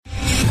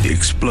The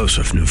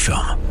explosive new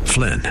film,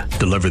 Flynn,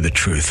 deliver the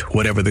truth,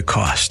 whatever the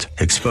cost,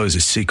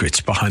 exposes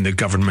secrets behind the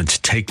government's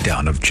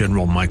takedown of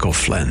General Michael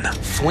Flynn.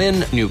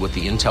 Flynn knew what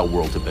the intel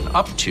world had been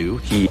up to.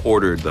 He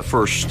ordered the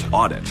first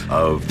audit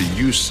of the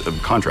use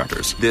of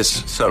contractors.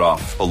 This set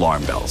off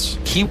alarm bells.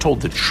 He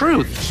told the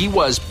truth. He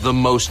was the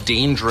most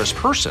dangerous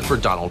person for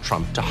Donald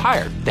Trump to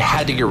hire. They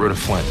had to get rid of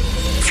Flynn.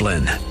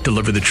 Flynn,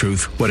 deliver the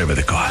truth, whatever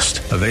the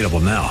cost. Available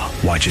now.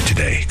 Watch it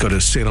today. Go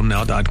to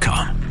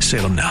salemnow.com.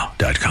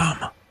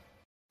 salemnow.com.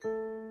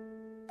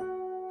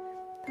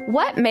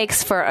 What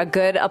makes for a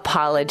good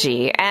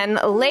apology? And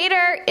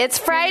later, it's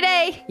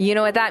Friday. You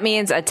know what that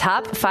means, a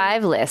top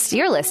 5 list.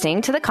 You're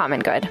listening to The Common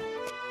Good.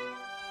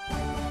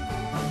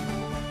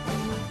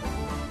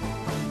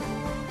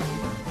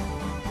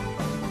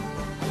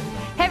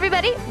 Hey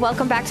everybody,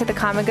 welcome back to The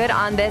Common Good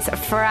on this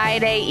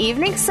Friday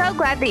evening. So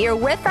glad that you're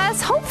with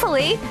us.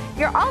 Hopefully,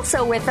 you're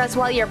also with us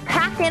while you're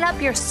packing up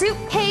your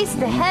suitcase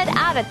to head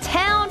out of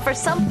town for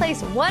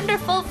someplace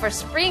wonderful for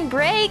spring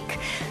break.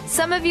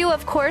 Some of you,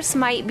 of course,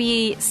 might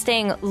be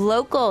staying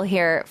local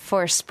here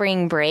for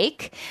spring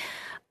break.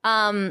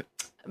 I'm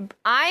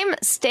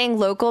staying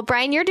local.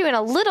 Brian, you're doing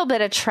a little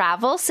bit of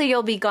travel, so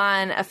you'll be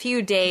gone a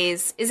few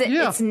days.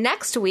 It's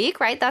next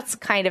week, right? That's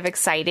kind of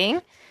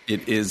exciting.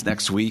 It is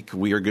next week.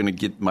 We are going to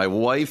get my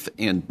wife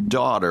and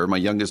daughter, my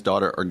youngest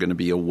daughter, are going to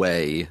be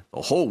away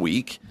the whole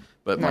week.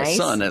 But my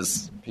son,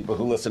 as people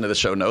who listen to the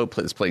show know,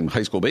 is playing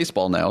high school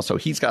baseball now. So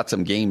he's got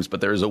some games, but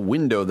there's a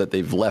window that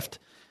they've left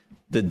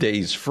the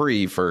days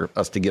free for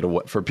us to get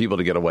away, for people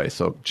to get away.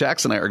 So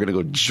Jax and I are going to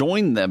go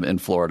join them in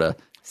Florida.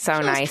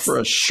 So nice. For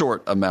a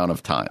short amount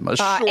of time.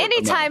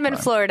 Anytime in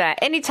Florida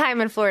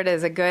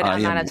is a good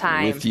amount of time.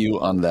 I am with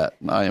you on that.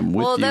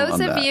 Well, those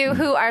of you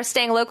who are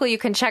staying local, you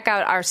can check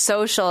out our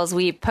socials.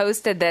 We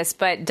posted this,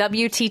 but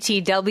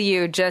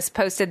WTTW just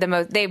posted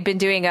they've been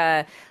doing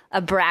a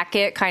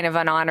bracket kind of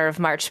in honor of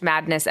March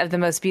Madness of the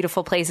most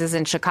beautiful places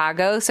in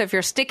Chicago. So if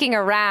you're sticking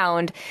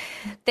around,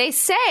 they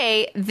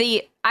say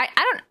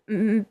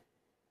I'm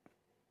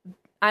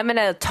going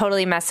to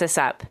totally mess this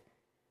up.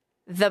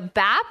 The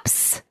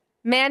Baps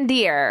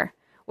Mandir,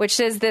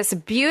 which is this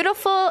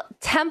beautiful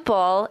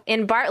temple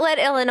in Bartlett,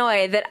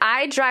 Illinois, that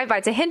I drive by.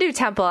 It's a Hindu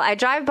temple. I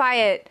drive by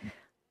it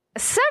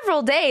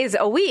several days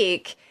a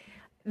week.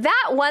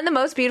 That won the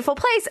most beautiful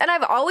place, and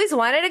I've always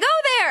wanted to go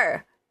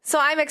there. So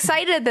I'm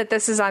excited that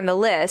this is on the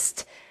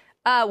list.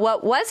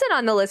 What wasn't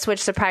on the list, which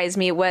surprised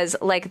me, was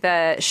like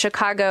the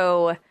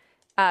Chicago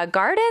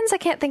Gardens. I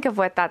can't think of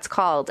what that's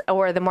called,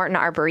 or the Morton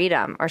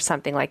Arboretum or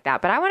something like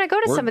that. But I want to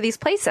go to some of these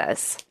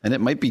places. And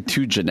it might be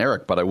too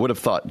generic, but I would have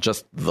thought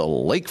just the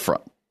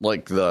lakefront,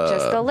 just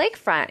the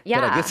lakefront. Yeah.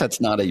 But I guess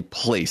that's not a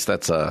place.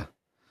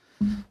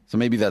 So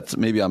maybe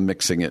I'm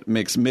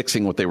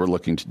mixing what they were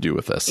looking to do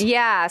with this.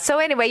 Yeah. So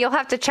anyway, you'll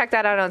have to check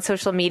that out on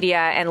social media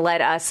and let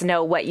us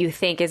know what you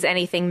think. Is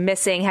anything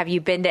missing? Have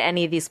you been to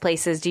any of these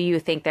places? Do you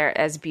think they're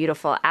as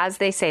beautiful as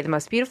they say, the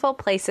most beautiful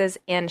places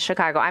in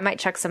Chicago? I might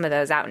check some of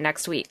those out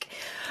next week.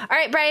 All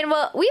right, Brian.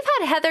 Well, we've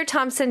had Heather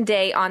Thompson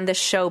Day on the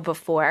show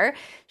before.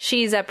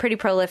 She's a pretty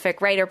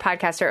prolific writer,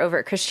 podcaster over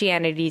at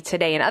Christianity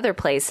Today and other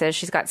places.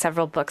 She's got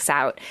several books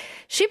out.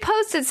 She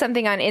posted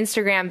something on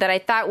Instagram that I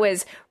thought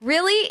was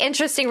really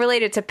interesting,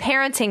 related to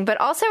parenting, but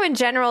also in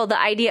general, the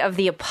idea of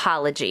the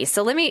apology.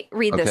 So let me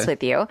read this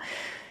with you.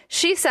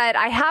 She said,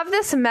 I have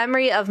this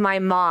memory of my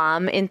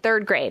mom in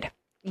 3rd grade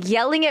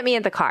yelling at me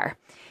in the car.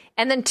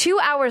 And then 2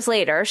 hours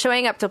later,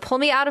 showing up to pull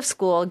me out of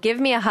school, give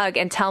me a hug,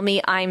 and tell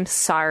me I'm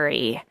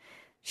sorry.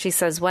 She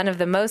says, one of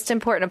the most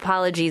important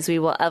apologies we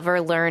will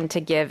ever learn to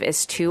give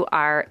is to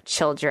our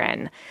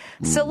children.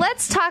 So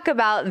let's talk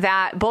about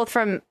that,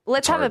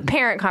 let's have a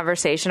parent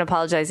conversation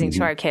apologizing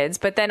to our kids,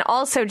 but then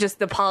also just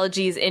the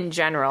apologies in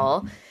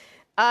general.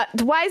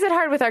 Why is it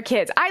hard with our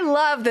kids? I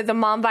love that the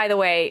mom, by the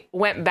way,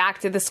 went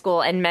back to the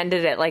school and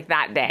mended it like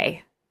that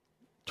day.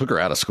 Took her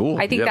out of school.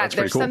 I think that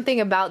there's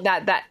something about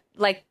that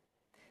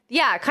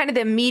kind of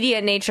the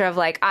immediate nature of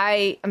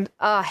I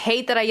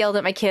hate that I yelled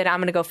at my kid. I'm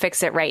going to go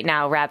fix it right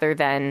now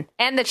and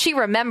that she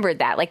remembered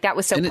that. That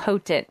was so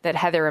potent that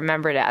Heather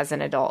remembered it as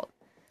an adult.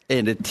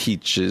 And it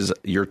teaches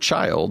your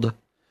child,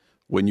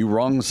 when you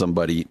wrong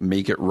somebody,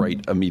 make it right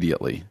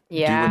immediately.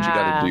 Yeah. Do what you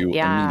got to do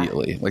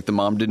immediately. Like the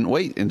mom didn't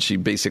wait. And she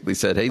basically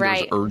said, hey,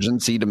 there's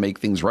urgency to make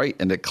things right.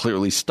 And it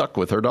clearly stuck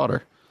with her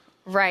daughter.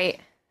 Right.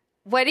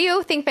 What do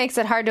you think makes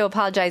it hard to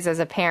apologize as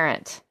a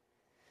parent?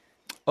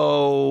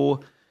 A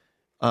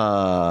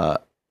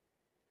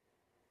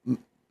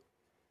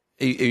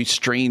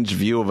strange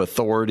view of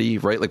authority,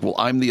 right?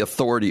 I'm the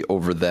authority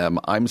over them.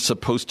 I'm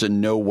supposed to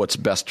know what's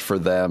best for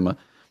them.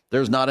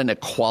 There's not an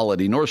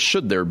equality, nor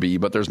should there be,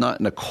 but there's not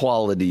an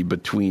equality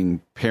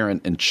between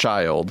parent and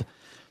child.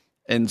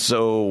 And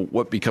so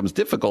what becomes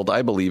difficult,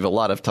 I believe, a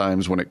lot of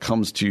times when it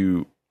comes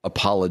to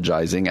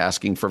apologizing,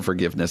 asking for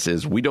forgiveness,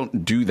 is we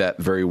don't do that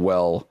very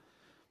well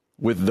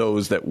with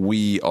those that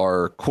we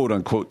are, quote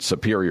unquote,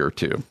 superior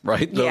to,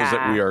 right? Those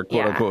that we are,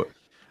 quote unquote,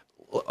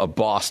 a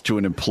boss to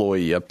an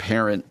employee, a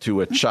parent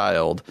to a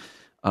child.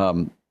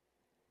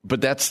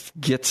 but that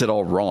gets it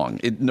all wrong.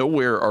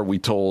 Nowhere are we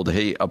told,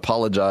 hey,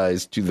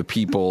 apologize to the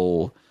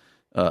people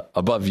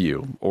above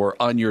you or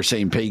on your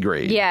same pay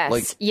grade.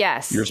 Yes,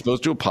 yes. You're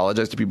supposed to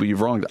apologize to people you've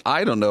wronged.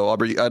 I don't know,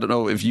 Aubrey, I don't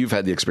know if you've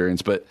had the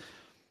experience, but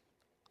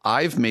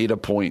I've made a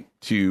point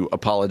to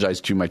apologize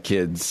to my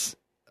kids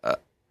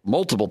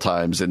multiple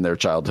times in their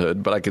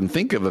childhood, but I can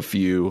think of a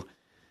few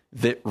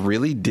that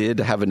really did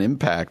have an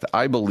impact,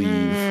 I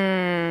believe,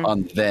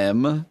 on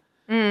them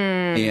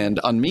and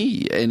on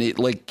me. And it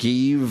like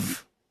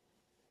gave,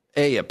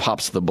 it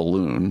pops the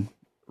balloon,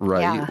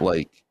 right? Yeah.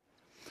 Like,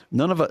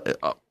 none of it.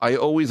 I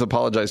always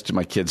apologize to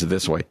my kids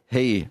this way.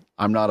 Hey,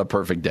 I'm not a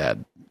perfect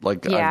dad.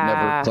 Like I've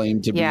never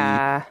claimed to be.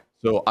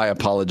 So I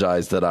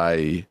apologize that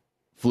I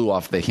flew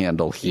off the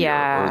handle here,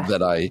 or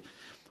that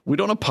we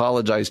don't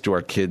apologize to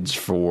our kids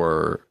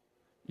for,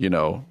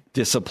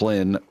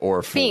 discipline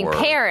or for being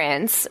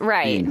parents,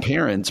 right? Being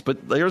parents.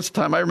 But there's a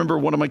time I remember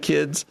one of my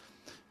kids,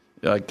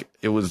 like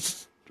it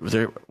was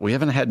there. We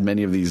haven't had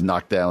many of these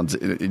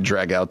knockdowns,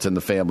 drag-outs in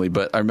the family,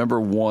 but I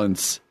remember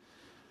once.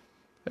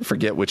 I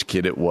forget which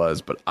kid it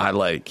was, but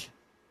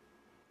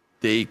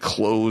they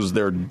closed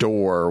their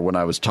door when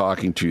I was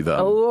talking to them.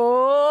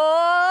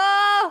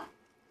 Oh!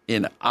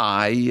 And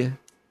I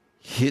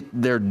hit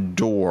their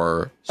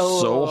door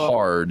so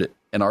hard,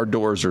 and our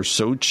doors are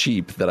so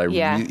cheap that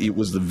it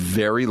was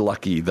very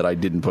lucky that I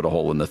didn't put a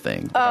hole in the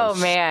thing. Oh,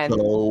 man.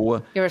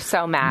 You were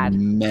so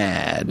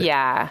mad.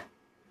 Yeah.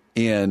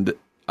 And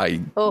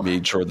I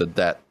made sure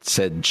that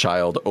said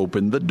child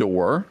opened the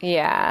door.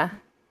 Yeah.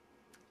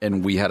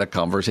 And we had a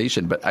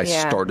conversation, but I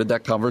started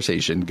that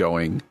conversation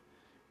going,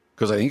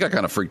 because I think I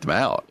kind of freaked him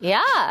out.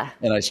 Yeah.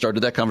 And I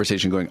started that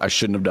conversation going, I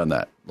shouldn't have done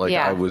that. Like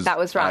that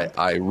was wrong.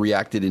 I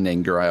reacted in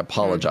anger. I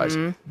apologize.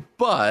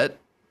 But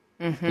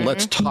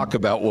let's talk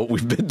about what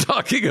we've been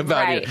talking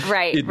about here.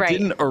 It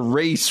didn't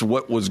erase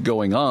what was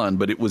going on,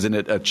 but it was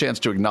a chance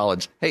to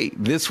acknowledge, hey,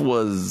 this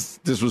was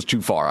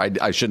too far.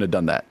 I shouldn't have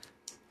done that.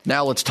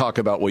 Now let's talk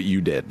about what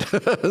you did.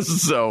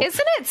 So,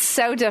 isn't it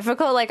so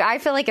difficult? Like, I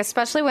feel like,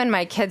 especially when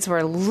my kids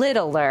were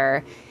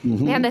littler,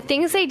 man, the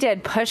things they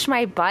did push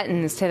my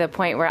buttons to the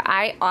point where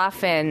I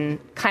often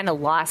kind of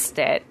lost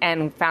it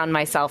and found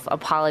myself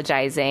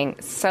apologizing.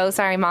 So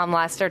sorry, Mom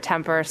lost her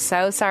temper.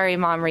 So sorry,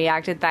 Mom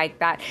reacted like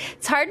that.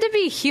 It's hard to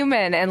be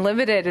human and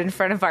limited in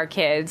front of our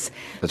kids.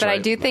 But I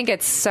do think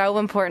it's so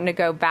important to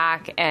go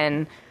back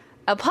and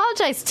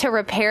apologize, to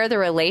repair the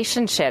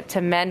relationship, to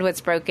mend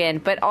what's broken,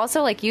 but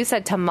also, like you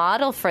said, to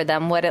model for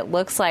them what it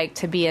looks like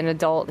to be an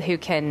adult who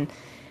can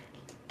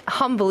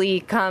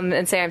humbly come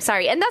and say, I'm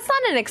sorry. And that's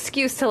not an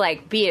excuse to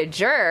like be a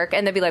jerk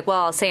and then be like,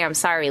 well, I'll say I'm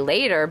sorry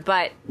later,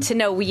 but to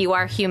know you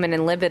are human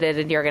and limited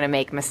and you're going to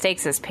make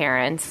mistakes as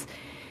parents.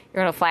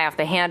 You're going to fly off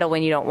the handle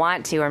when you don't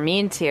want to or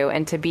mean to,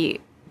 and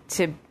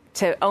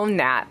to own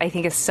that, I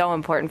think, is so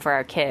important for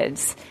our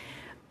kids.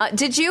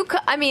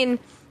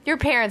 Your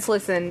parents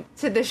listen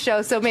to the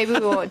show, so maybe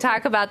we won't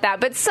talk about that.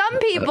 But some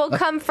people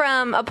come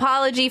from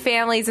apology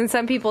families, and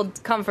some people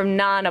come from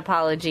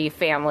non-apology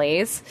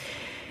families.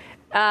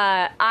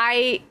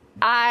 I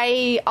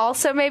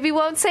also maybe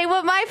won't say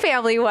what my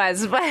family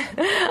was, but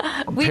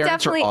we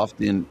parents definitely are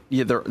often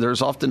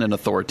there's often an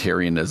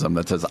authoritarianism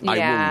that says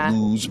I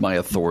will lose my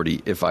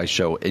authority if I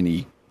show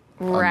any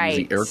I'm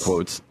using air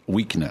quotes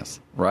weakness,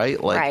 right?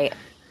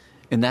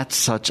 And that's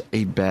such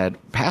a bad.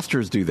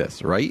 Pastors do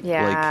this, right?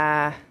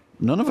 Yeah.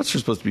 None of us are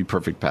supposed to be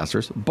perfect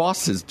pastors.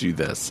 Bosses do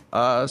this.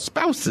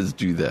 Spouses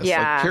do this.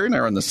 Yeah. Like Carrie and I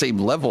are on the same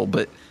level,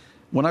 but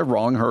when I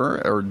wrong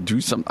her or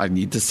do something, I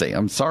need to say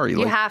I'm sorry.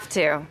 You have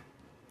to.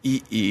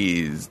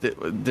 It's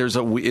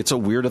a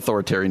weird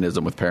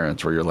authoritarianism with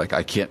parents where you're like,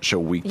 I can't show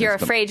weakness. You're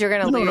afraid you're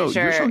going to lose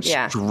your... You're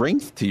showing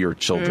strength to your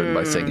children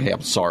by saying, hey,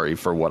 I'm sorry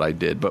for what I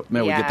did. But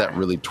man, we get that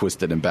really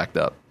twisted and backed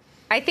up.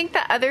 I think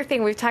the other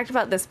thing, we've talked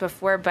about this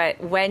before,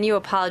 but when you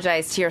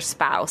apologize to your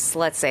spouse,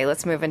 let's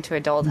move into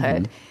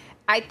adulthood,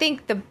 I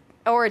think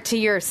or to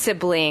your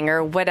sibling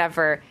or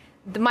whatever,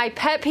 my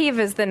pet peeve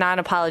is the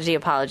non-apology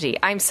apology.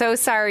 I'm so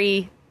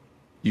sorry.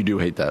 You do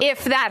hate that.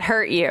 If that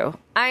hurt you.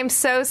 I'm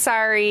so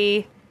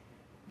sorry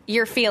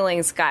your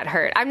feelings got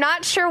hurt. I'm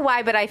not sure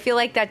why, but I feel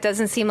like that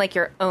doesn't seem like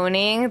you're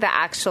owning the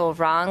actual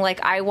wrong.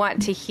 Like, I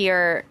want to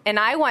hear, and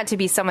I want to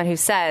be someone who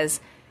says,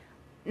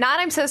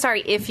 not I'm so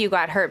sorry if you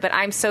got hurt, but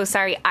I'm so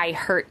sorry I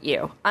hurt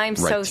you. I'm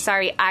so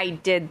sorry I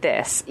did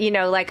this.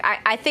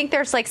 I think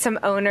there's like some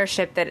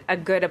ownership that a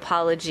good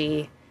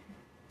apology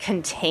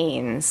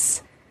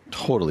contains.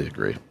 Totally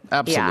agree.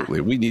 Absolutely.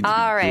 Yeah. We need to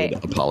be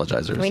good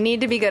apologizers. We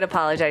need to be good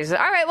apologizers.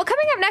 All right. Well,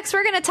 coming up next,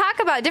 we're going to talk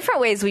about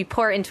different ways we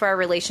pour into our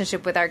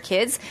relationship with our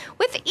kids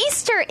with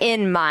Easter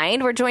in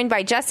mind. We're joined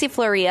by Jesse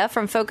Floria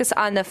from Focus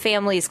on the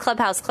Family's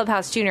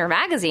Clubhouse Junior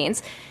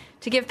magazines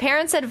to give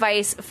parents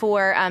advice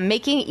for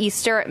making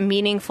Easter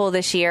meaningful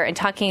this year and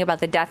talking about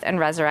the death and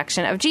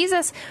resurrection of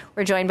Jesus.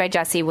 We're joined by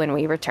Jesse when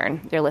we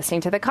return. You're listening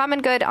to The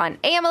Common Good on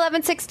AM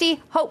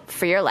 1160. Hope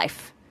for your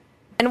life.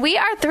 And we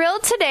are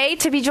thrilled today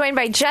to be joined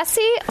by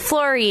Jesse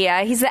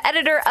Floria. He's the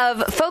editor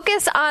of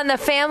Focus on the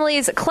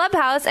Family's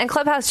Clubhouse and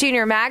Clubhouse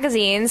Junior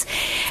magazines.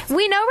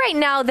 We know right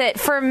now that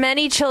for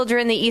many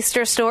children, the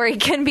Easter story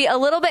can be a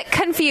little bit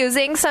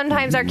confusing.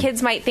 Sometimes our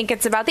kids might think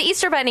it's about the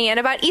Easter Bunny and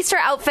about Easter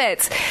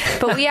outfits.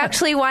 But we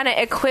actually want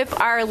to equip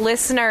our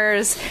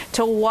listeners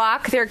to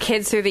walk their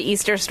kids through the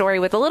Easter story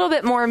with a little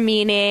bit more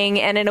meaning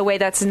and in a way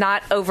that's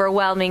not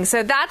overwhelming.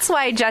 So that's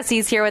why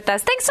Jesse's here with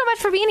us. Thanks so much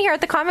for being here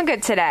at the Common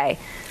Good today.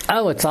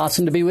 Oh, it's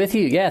awesome to be with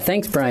you. Yeah,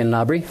 thanks, Brian and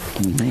Aubrey.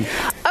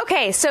 Mm-hmm.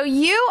 Okay, so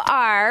you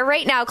are,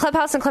 right now,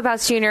 Clubhouse and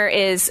Clubhouse Junior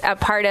is a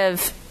part of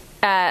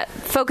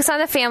Focus on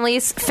the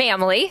Family's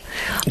Family,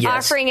 yes,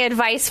 offering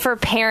advice for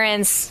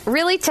parents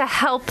really to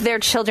help their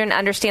children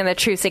understand the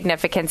true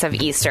significance of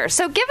Easter.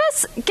 So give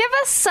us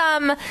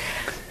some,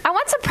 I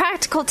want some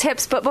practical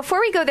tips, but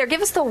before we go there,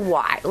 give us the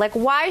why. Like,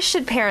 why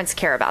should parents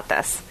care about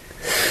this?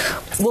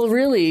 Well,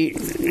 really,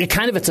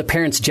 it's a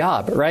parent's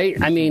job, right?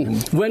 I mean,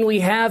 when we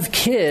have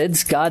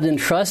kids, God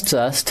entrusts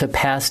us to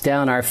pass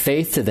down our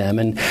faith to them.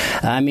 And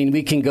I mean,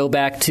 we can go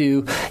back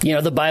to,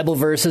 the Bible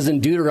verses in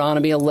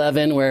Deuteronomy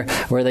 11 where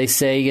they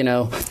say,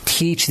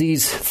 teach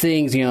these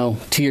things,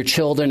 to your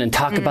children and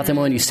talk about them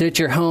when you sit at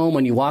your home,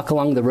 when you walk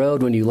along the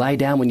road, when you lie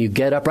down, when you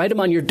get up, write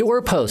them on your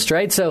doorpost,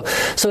 right? So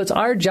it's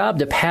our job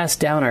to pass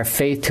down our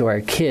faith to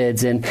our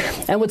kids. And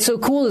what's so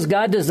cool is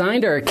God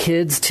designed our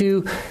kids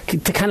to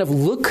kind of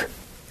look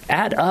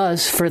at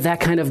us for that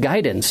kind of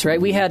guidance, right?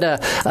 We had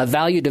a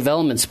value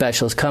development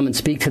specialist come and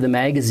speak to the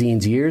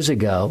magazines years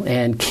ago,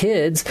 and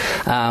kids,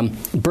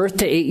 birth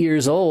to 8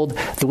 years old,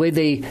 the way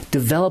they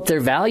develop their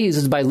values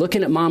is by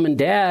looking at mom and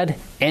dad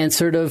and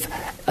sort of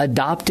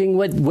adopting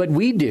what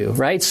we do,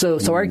 right? So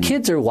our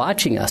kids are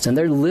watching us and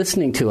they're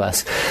listening to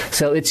us.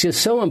 So it's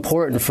just so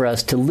important for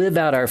us to live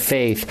out our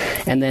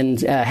faith and then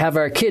have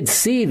our kids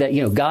see that,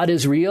 God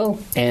is real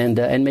and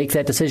make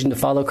that decision to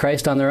follow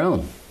Christ on their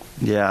own.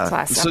 Yeah.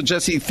 Awesome. So,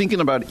 Jesse,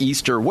 thinking about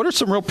Easter, what are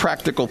some real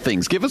practical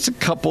things? Give us a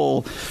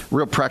couple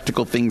real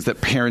practical things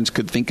that parents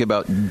could think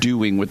about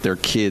doing with their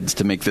kids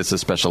to make this a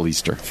special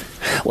Easter.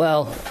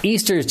 Well,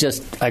 Easter is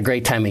just a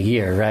great time of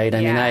year, right?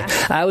 I mean,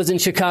 I was in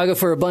Chicago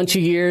for a bunch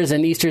of years,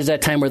 and Easter is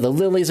that time where the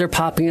lilies are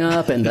popping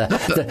up and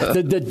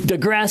the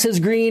grass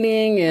is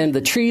greening and the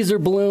trees are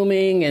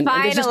blooming. And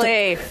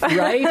finally.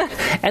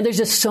 Right? And there's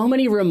just so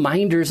many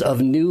reminders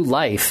of new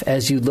life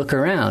as you look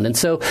around. And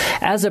so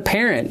as a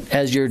parent,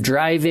 as you're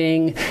driving,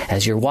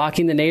 as you're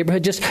walking the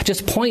neighborhood,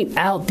 just point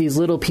out these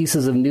little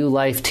pieces of new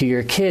life to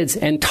your kids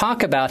and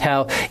talk about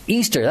how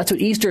Easter, that's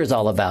what Easter is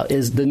all about,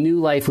 is the new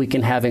life we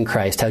can have in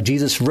Christ, how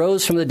Jesus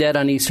rose from the dead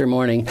on Easter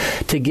morning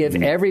to give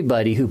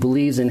everybody who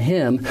believes in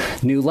him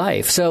new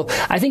life. So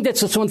I think that's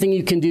just one thing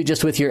you can do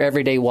just with your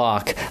everyday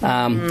walk.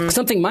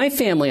 Something my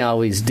family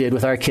always did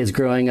with our kids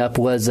growing up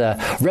was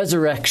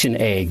resurrection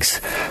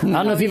eggs. I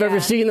don't know if you've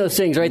ever seen those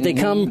things, right? They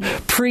come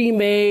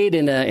pre-made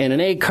in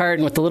an egg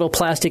carton with the little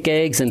plastic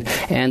eggs,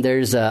 and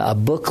there's a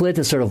booklet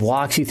that sort of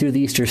walks you through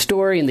the Easter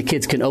story, and the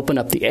kids can open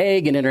up the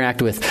egg and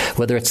interact with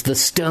whether it's the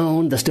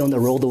stone that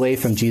rolled away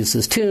from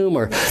Jesus' tomb,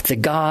 or the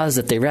gauze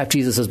that they wrapped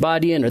Jesus'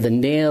 body in, or the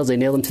nails they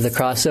nailed him to the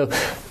cross. So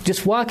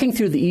just walking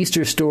through the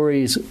Easter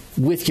stories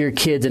with your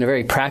kids in a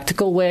very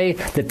practical way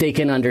that they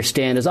can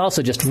understand is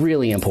also just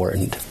really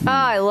important. Oh,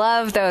 I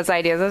love those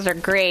ideas. Those are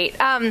great.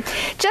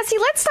 Jesse,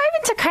 let's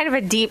dive into kind of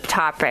a deep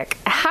topic.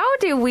 How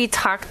do we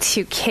talk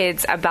to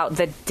kids about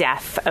the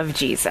death of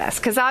Jesus?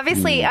 Because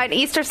obviously on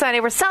Easter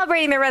Sunday, we're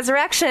celebrating the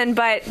resurrection,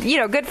 but,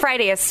 Good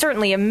Friday is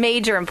certainly a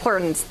major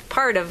important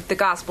part of the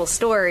gospel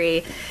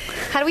story.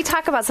 How do we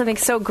talk about something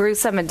so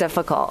gruesome and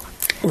difficult?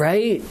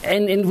 Right.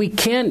 And we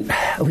can't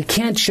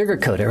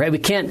sugarcoat it, right? We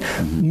can't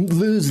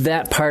lose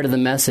that part of the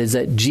message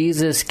that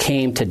Jesus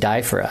came to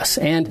die for us.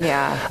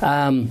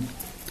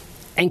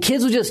 And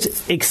kids will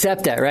just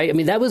accept that, right? I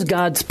mean, that was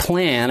God's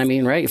plan. I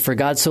mean, right? For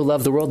God so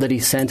loved the world that he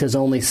sent his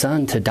only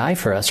son to die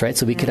for us, right?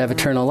 So we could have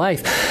eternal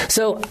life.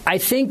 So I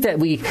think that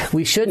we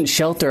shouldn't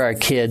shelter our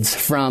kids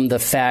from the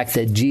fact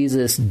that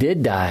Jesus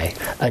did die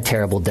a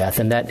terrible death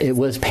and that it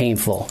was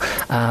painful.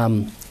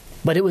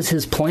 But it was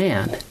his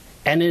plan.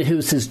 And it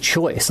was his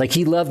choice. Like,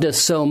 he loved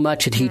us so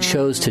much that he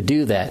chose to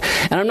do that.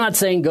 And I'm not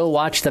saying go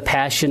watch The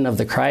Passion of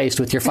the Christ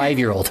with your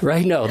 5-year-old,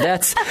 right? No,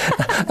 that's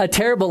a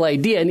terrible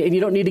idea. And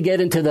you don't need to get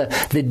into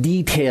the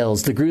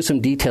details, the gruesome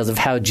details of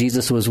how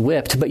Jesus was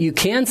whipped. But you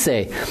can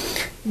say,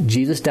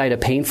 Jesus died a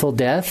painful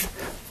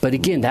death. But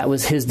again, that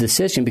was his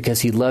decision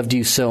because he loved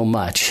you so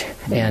much.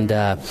 And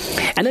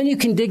then you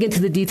can dig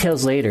into the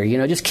details later.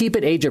 Just keep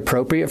it age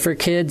appropriate for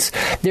kids.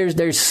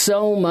 There's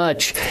so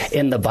much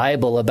in the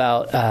Bible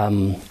about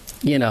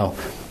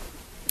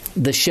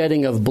the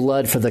shedding of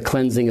blood for the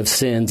cleansing of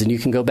sins. And you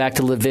can go back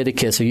to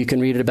Leviticus, or you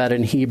can read about it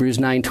in Hebrews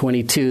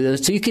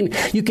 9:22. So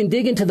you can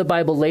dig into the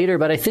Bible later.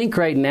 But I think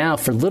right now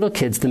for little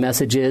kids, the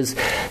message is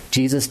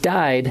Jesus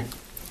died,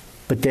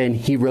 but then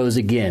he rose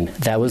again.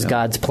 That was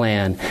God's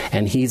plan,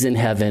 and he's in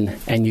heaven,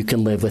 and you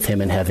can live with him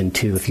in heaven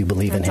too if you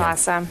believe in him.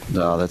 That's awesome.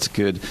 Oh, that's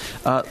good.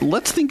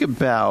 Let's think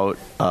about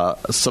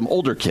some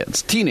older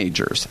kids,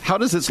 teenagers. How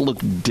does this look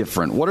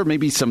different? What are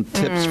maybe some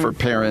tips for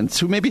parents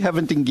who maybe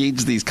haven't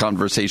engaged these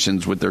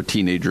conversations with their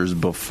teenagers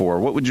before?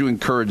 What would you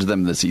encourage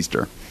them this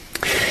Easter?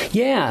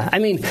 Yeah, I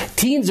mean,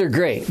 teens are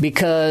great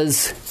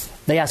because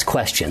they ask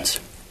questions.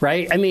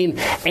 Right? I mean,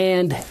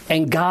 and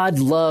God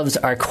loves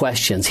our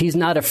questions. He's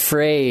not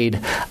afraid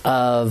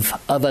of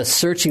us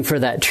searching for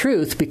that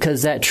truth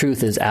because that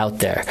truth is out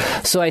there.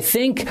 So I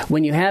think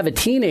when you have a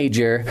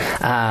teenager,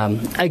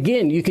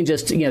 again, you can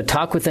just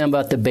talk with them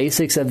about the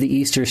basics of the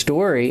Easter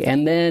story,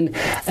 and then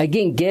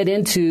again get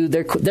into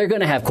they're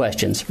going to have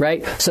questions,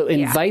 right? So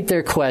invite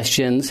their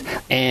questions,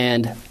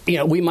 and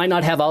we might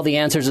not have all the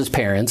answers as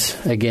parents.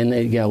 Again,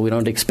 we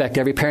don't expect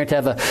every parent to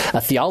have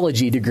a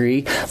theology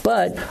degree,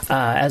 but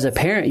as a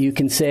parent, you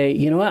can say,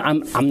 you know what,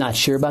 I'm not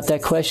sure about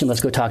that question.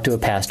 Let's go talk to a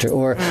pastor,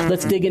 or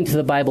let's dig into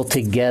the Bible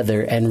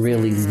together and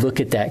really look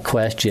at that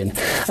question.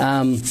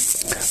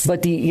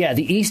 But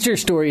the Easter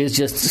story is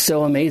just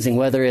so amazing.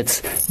 Whether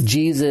it's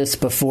Jesus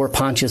before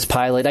Pontius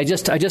Pilate, I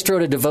just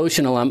wrote a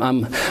devotional.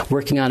 I'm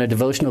working on a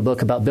devotional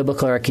book about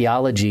biblical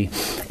archaeology,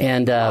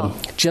 and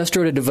just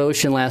wrote a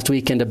devotion last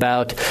weekend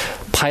about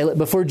Pilate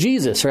before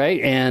Jesus,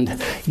 right? And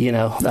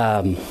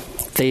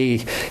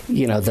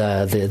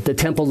the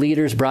temple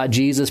leaders brought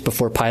Jesus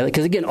before Pilate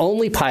because, again,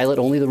 only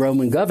the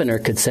Roman governor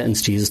could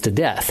sentence Jesus to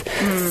death.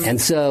 And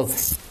so,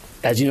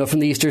 as you know from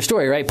the Easter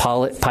story, right,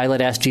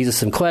 Pilate asked Jesus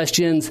some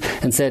questions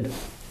and said,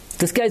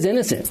 this guy's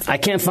innocent. I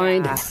can't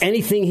find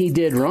anything he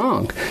did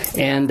wrong.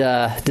 And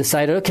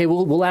decided, okay,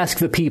 we'll ask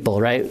the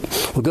people, right?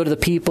 We'll go to the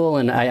people,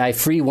 and I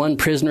free one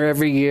prisoner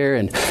every year,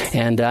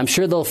 and I'm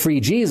sure they'll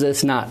free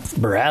Jesus, not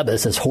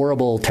Barabbas, this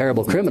horrible,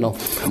 terrible criminal.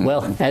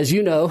 Well, as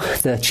you know,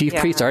 the chief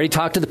priests already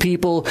talked to the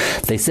people.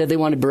 They said they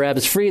wanted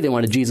Barabbas free. They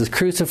wanted Jesus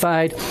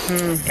crucified.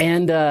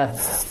 And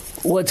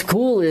what's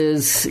cool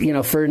is,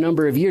 for a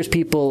number of years,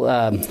 people,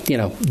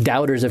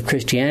 doubters of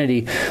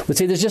Christianity would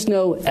say there's just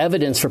no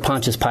evidence for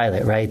Pontius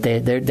Pilate, right?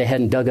 They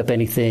hadn't dug up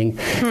anything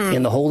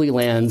in the Holy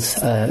Lands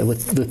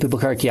with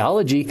biblical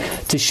archaeology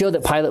to show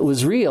that Pilate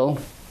was real.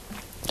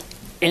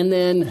 And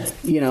then,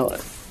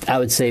 I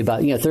would say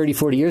about 30,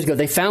 40 years ago,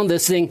 they found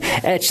this thing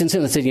etched in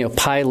stone that said,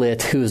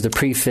 Pilate, who is the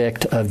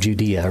prefect of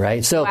Judea,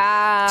 right? So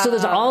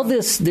there's all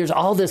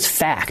this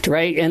fact,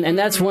 right? And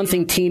that's one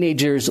thing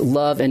teenagers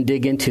love and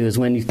dig into is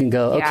when you can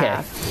go,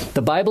 okay,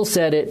 the Bible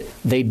said it,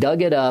 they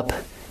dug it up,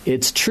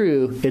 it's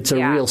true, it's a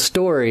real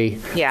story,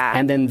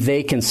 and then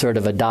they can sort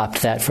of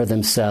adopt that for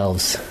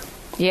themselves.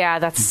 Yeah,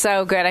 that's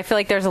so good. I feel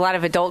like there's a lot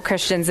of adult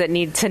Christians that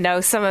need to know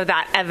some of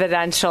that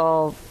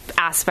evidential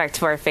aspect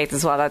to our faith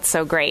as well. That's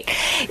so great.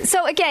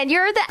 So again,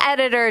 you're the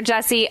editor,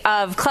 Jesse,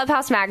 of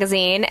Clubhouse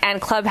Magazine and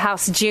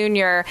Clubhouse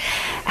Junior.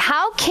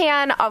 How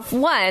can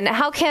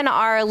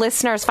our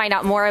listeners find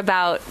out more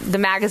about the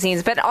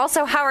magazines, but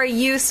also how are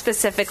you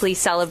specifically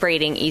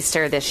celebrating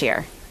Easter this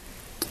year?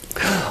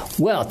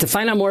 Well, to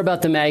find out more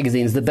about the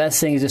magazines, the best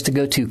thing is just to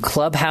go to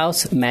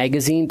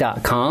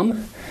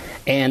clubhousemagazine.com.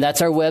 And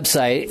that's our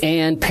website.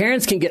 And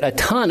parents can get a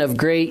ton of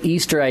great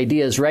Easter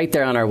ideas right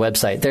there on our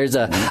website. There's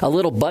a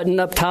little button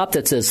up top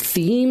that says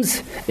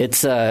themes.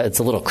 It's a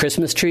little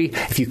Christmas tree.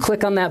 If you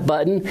click on that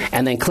button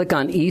and then click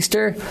on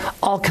Easter,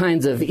 all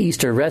kinds of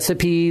Easter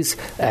recipes,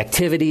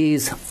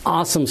 activities,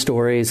 awesome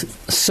stories,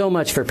 so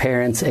much for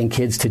parents and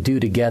kids to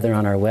do together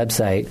on our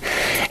website.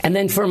 And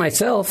then for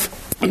myself...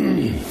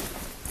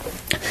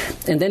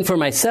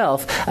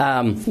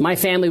 my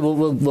family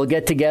will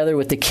get together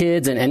with the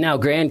kids and now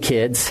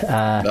grandkids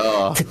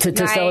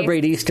to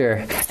celebrate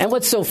Easter. And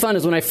what's so fun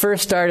is when I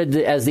first started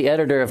as the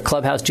editor of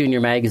Clubhouse Junior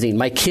Magazine,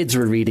 my kids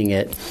were reading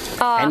it.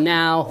 And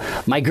now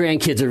my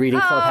grandkids are reading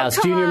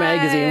Clubhouse Junior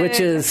Magazine, which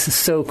is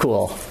so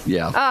cool.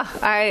 Yeah. Oh,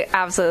 I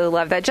absolutely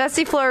love that.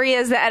 Jesse Floria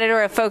is the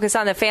editor of Focus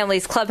on the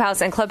Family's Clubhouse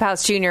and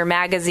Clubhouse Junior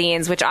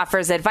magazines, which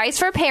offers advice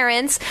for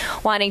parents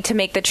wanting to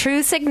make the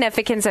true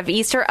significance of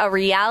Easter a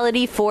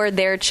reality for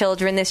their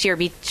children this year.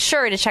 Be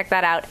sure to check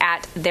that out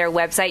at their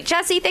website.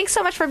 Jesse, thanks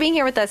so much for being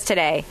here with us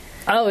today.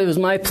 Oh, it was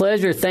my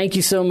pleasure. Thank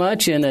you so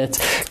much, and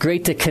it's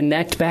great to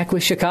connect back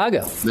with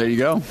Chicago. There you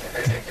go.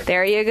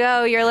 There you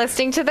go. You're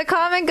listening to The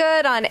Common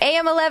Good on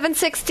AM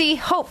 1160,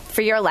 Hope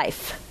for Your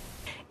Life.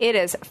 It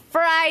is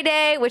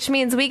Friday, which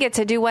means we get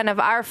to do one of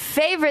our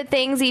favorite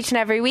things each and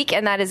every week,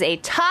 and that is a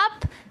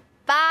top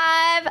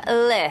 5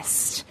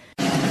 list.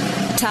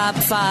 Top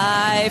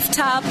 5,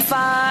 top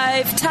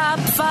 5, top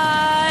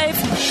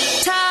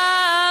 5,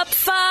 top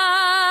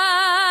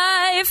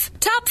 5.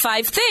 Top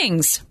 5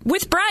 things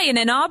with Brian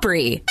and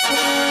Aubrey.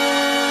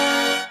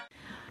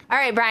 All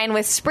right, Brian,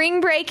 with spring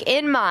break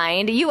in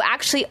mind, you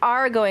actually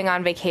are going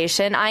on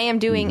vacation. I am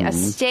doing a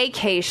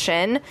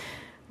staycation.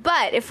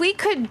 But if we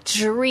could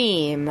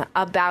dream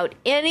about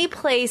any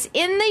place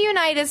in the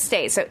United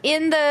States, so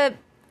in the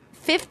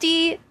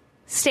 50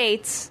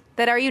 states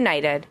that are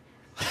united,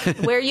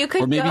 where you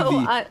could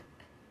go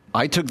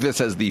I took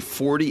this as the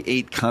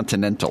 48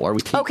 Continental. Are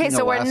we taking Okay,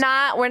 so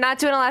Alaska? we're not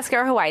doing Alaska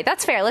or Hawaii.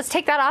 That's fair. Let's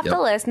take that off the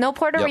list. No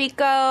Puerto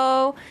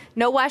Rico,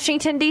 no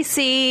Washington,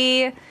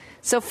 D.C.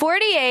 So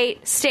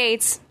 48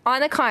 states on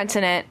the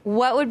continent.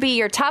 What would be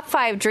your top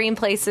 5 dream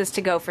places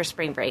to go for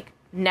spring break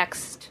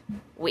next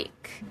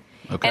week?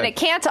 Okay. And it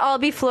can't all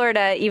be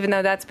Florida, even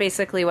though that's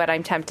basically what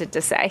I'm tempted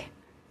to say.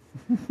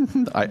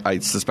 I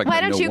suspect Why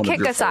I know don't you one kick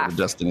of your us Florida off?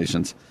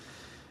 destinations.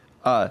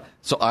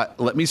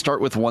 Let me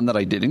start with one that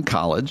I did in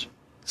college.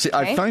 See,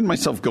 Okay. I find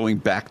myself going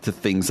back to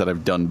things that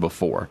I've done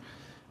before.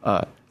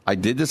 I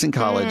did this in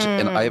college,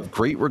 and I have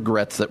great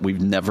regrets that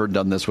we've never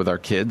done this with our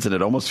kids, and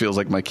it almost feels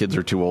like my kids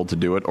are too old to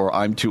do it, or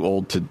I'm too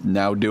old to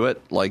now do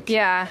it.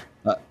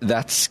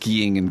 That's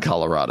skiing in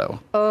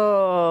Colorado.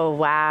 Oh,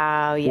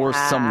 wow. Yeah. Or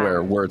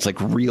somewhere where it's like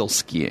real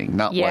skiing,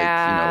 not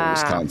like,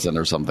 Wisconsin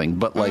or something,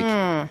 but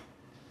like...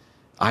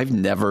 I've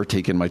never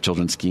taken my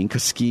children skiing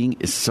because skiing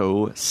is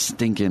so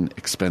stinking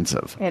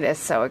expensive. It is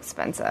so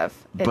expensive.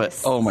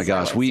 Oh my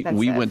gosh, we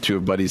went to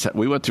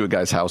a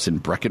guy's house in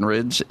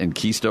Breckenridge and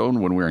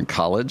Keystone when we were in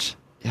college.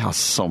 Yeah, it was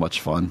so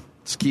much fun.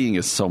 Skiing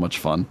is so much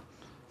fun.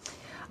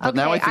 But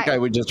now I think I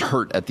would just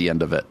hurt at the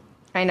end of it.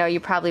 I know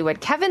you probably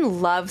would.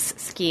 Kevin loves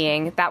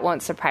skiing. That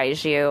won't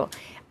surprise you.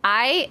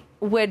 I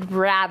would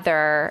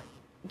rather,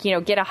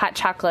 get a hot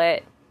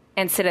chocolate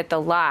and sit at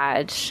the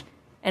lodge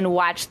and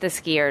watch the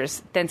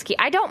skiers than ski.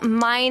 I don't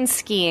mind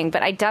skiing,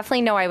 but I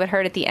definitely know I would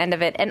hurt at the end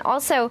of it. And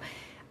also,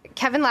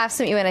 Kevin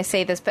laughs at me when I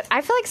say this, but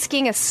I feel like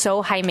skiing is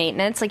so high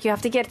maintenance. Like, you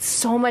have to get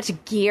so much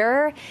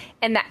gear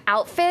and the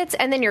outfits,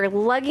 and then you're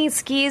lugging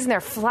skis and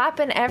they're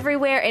flopping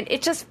everywhere. And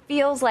it just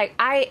feels like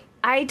I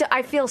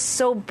feel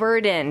so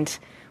burdened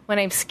when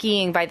I'm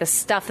skiing by the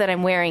stuff that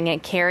I'm wearing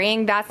and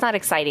carrying. That's not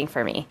exciting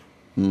for me.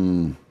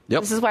 Yep.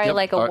 This is why I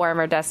like a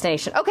warmer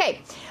destination.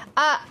 Okay,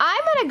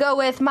 I'm going to go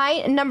with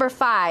my number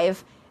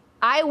 5.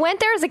 I went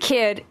there as a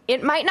kid.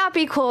 It might not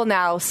be cool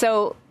now,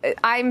 so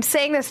I'm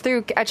saying this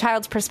through a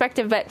child's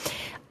perspective, but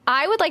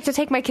I would like to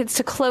take my kids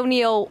to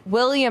Colonial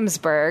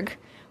Williamsburg,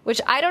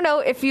 which I don't know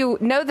if you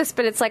know this,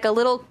 but it's like a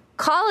little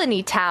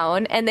colony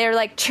town, and they're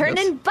like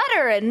churning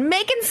butter and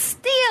making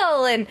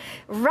steel and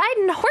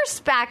riding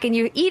horseback, and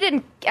you eat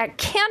at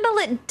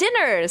candlelit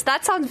dinners.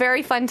 That sounds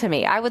very fun to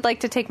me. I would like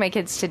to take my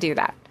kids to do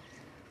that.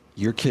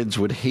 Your kids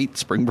would hate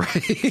spring break.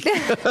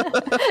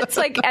 It's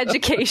like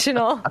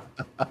educational.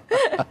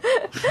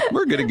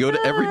 We're going to go to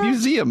every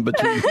museum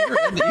between here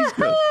and the East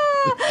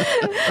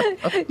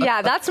Coast.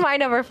 Yeah, that's my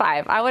number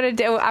 5. I want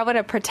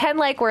to pretend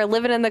like we're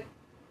living in the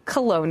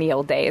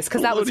colonial days,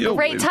 because that was a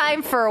great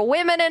time for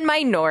women and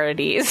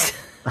minorities.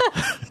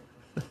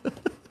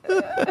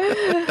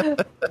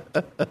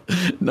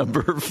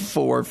 Number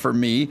 4 for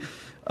me.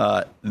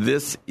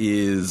 This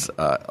is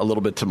a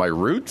little bit to my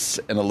roots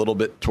and a little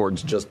bit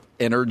towards just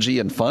energy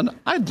and fun.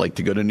 I'd like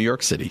to go to New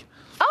York City.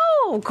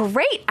 Oh,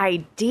 great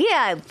idea.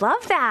 I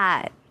love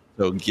that.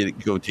 So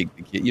go take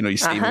the kid, you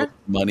save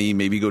money,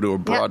 maybe go to a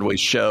Broadway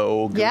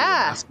show, go to a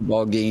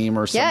basketball game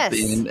or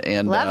something,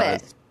 and love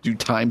it. Do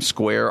Times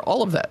Square,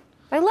 all of that.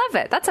 I love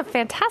it. That's a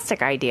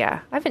fantastic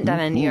idea. I haven't done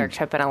a New York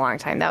trip in a long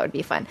time. That would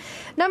be fun.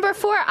 Number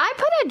 4, I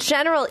put a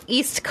general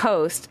East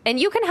Coast, and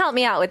you can help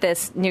me out with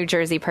this, New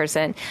Jersey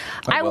person.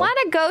 I want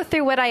to go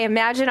through what I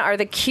imagine are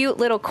the cute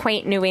little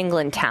quaint New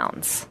England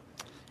towns.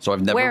 So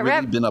I've never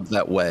really been up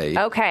that way.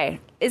 Okay.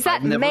 Is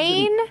that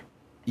Maine?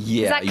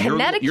 Yeah. Is that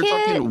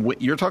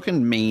Connecticut? You're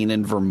talking Maine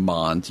and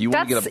Vermont. You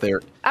want to get up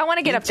there. I want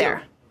to get up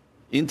there.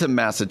 Into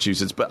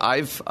Massachusetts, but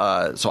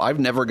I've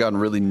never gone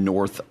really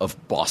north of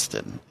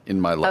Boston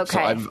in my life.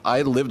 Okay. So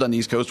I lived on the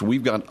East Coast.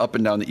 We've gone up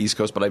and down the East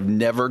Coast, but I've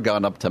never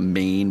gone up to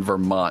Maine,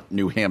 Vermont,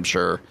 New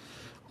Hampshire,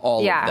 all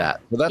of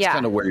that. So that's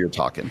kind of where you're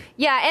talking.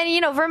 Yeah,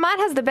 and Vermont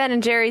has the Ben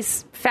and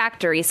Jerry's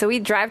factory, so we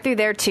drive through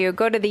there too,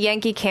 go to the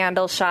Yankee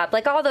Candle shop,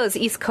 like all those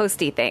East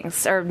Coasty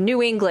things, or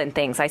New England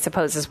things, I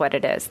suppose is what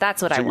it is.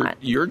 That's what I want.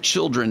 Your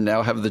children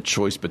now have the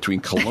choice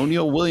between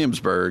Colonial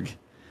Williamsburg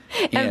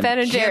and Ben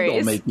and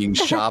Jerry's candle-making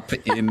shop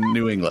in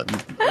New England.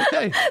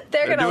 Okay.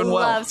 They're going to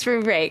love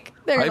spring break.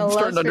 I'm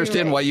starting to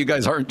understand why you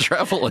guys aren't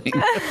traveling.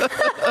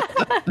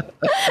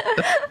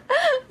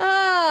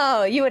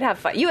 Oh, you would have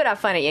fun. You would have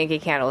fun at Yankee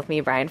Candle with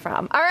me, Brian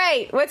Fromm. All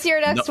right, what's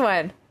your next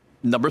one?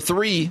 Number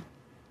 3,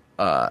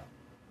 I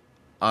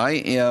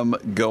am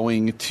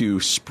going to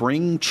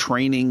spring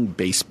training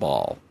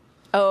baseball.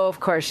 Oh, of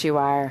course you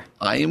are.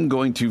 I am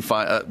going to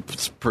find,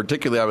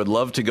 particularly I would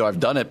love to go, I've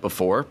done it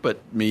before, but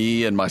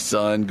me and my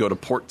son go to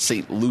Port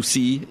St.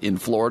 Lucie in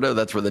Florida.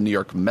 That's where the New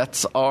York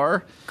Mets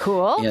are.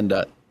 Cool.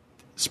 And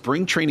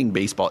spring training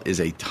baseball is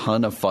a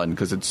ton of fun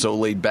because it's so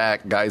laid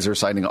back. Guys are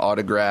signing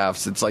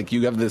autographs. It's like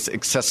you have this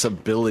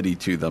accessibility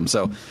to them.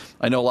 So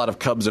I know a lot of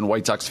Cubs and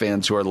White Sox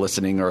fans who are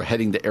listening are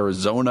heading to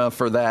Arizona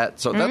for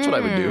that. So that's what I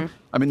would do.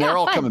 I mean, they're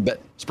all coming back.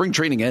 Spring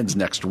training ends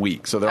next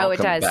week, so they're all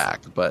coming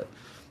back. But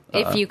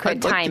if you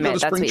could time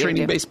it, that's what you would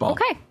do. Baseball.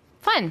 Okay,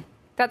 fun.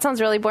 That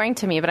sounds really boring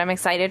to me, but I'm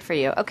excited for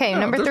you. Okay,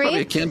 number 3. There's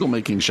probably a candle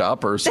making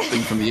shop or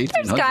something from the 1800s.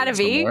 There's got to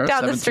be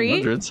down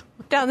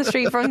the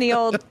street from the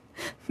old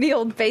The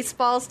old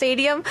baseball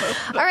stadium.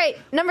 All right,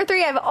 number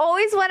 3. I've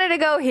always wanted to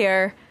go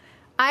here.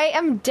 I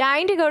am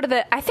dying to go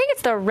to I think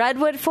it's the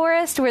Redwood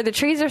Forest, where the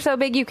trees are so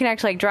big you can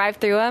actually drive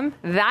through them.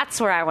 That's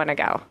where I want to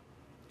go.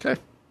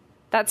 Okay.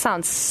 That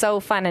sounds so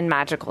fun and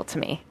magical to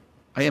me.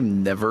 I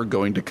am never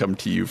going to come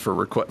to you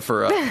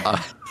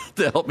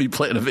to help me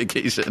plan a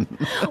vacation.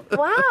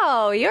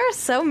 Wow, you're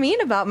so mean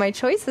about my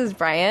choices,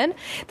 Brian.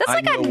 That's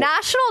like a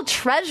national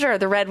treasure,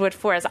 the Redwood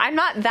Forest. I'm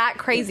not that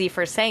crazy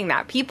for saying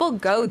that. People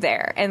go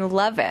there and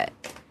love it.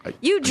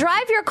 You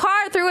drive your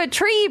car through a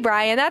tree,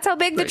 Brian. That's how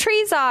big the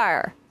trees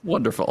are.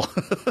 Wonderful.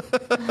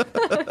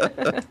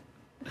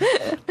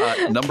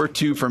 Number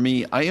 2 for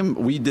me,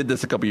 we did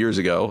this a couple years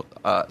ago.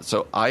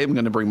 So I am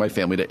going to bring my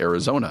family to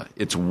Arizona.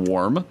 It's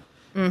warm.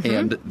 Mm-hmm.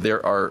 And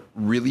there are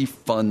really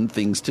fun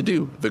things to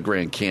do. The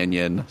Grand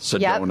Canyon,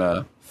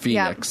 Sedona,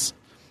 Phoenix,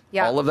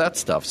 all of that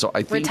stuff. So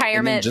I think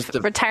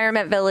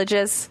retirement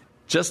villages.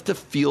 Just to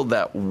feel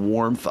that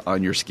warmth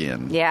on your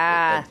skin.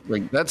 Yeah.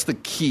 That's the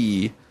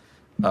key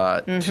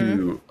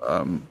to,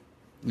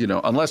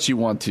 unless you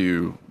want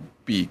to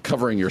be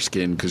covering your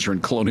skin because you're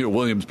in Colonial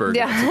Williamsburg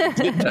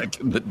back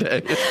in the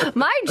day.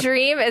 My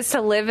dream is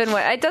to live in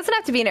it doesn't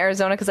have to be in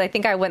Arizona because I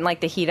think I wouldn't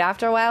like the heat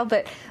after a while,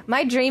 but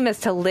my dream is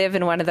to live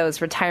in one of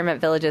those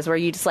retirement villages where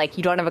you just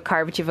you don't have a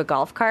car but you have a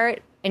golf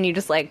cart and you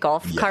just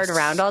cart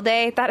around all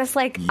day. That is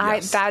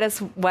that is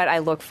what I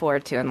look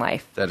forward to in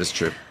life. That is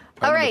true.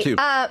 All right,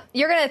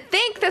 you're gonna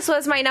think this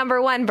was my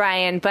number 1,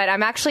 Brian, but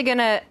I'm actually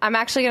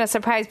gonna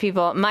surprise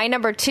people. My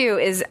number 2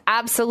 is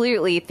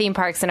absolutely theme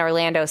parks in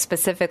Orlando,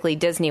 specifically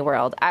Disney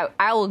World.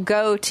 I will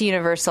go to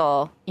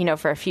Universal,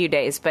 for a few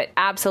days, but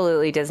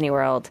absolutely Disney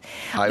World.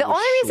 The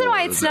only reason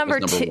why it's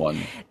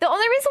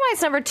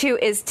number 2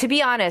 is, to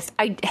be honest,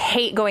 I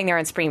hate going there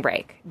on spring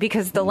break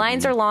because the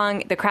lines are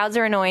long, the crowds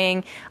are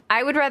annoying.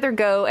 I would rather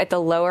go at the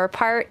lower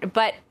part,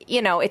 but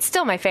it's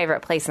still my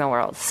favorite place in the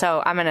world.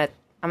 So I'm gonna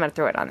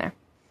throw it on there.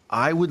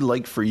 I would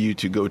like for you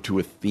to go to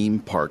a theme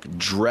park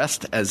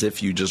dressed as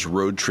if you just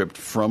road tripped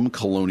from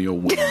Colonial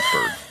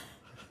Williamsburg.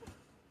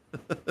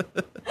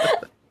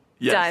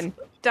 Yes.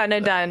 Done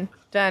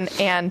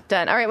and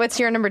done. All right, what's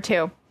your number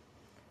 2?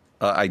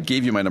 I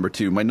gave you my number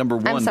 2. My number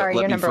 1,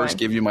 let me first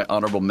give you my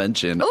honorable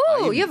mention.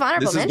 Ooh, you have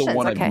honorable mentions. This is the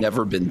one I've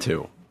never been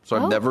to. So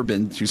I've never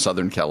been to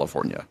Southern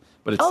California.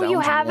 But it sounds you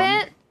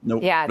haven't?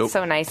 Nope. Yeah, it's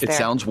so nice there. It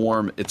sounds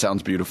warm. It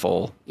sounds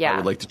beautiful. Yeah. I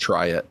would like to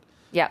try it.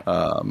 Yeah.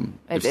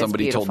 If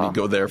somebody told me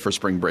go there for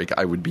spring break,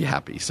 I would be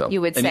happy. So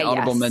you would any say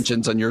honorable yes.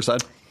 mentions on your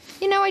side?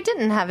 I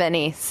didn't have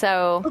any.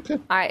 So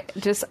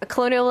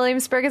Colonial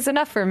Williamsburg is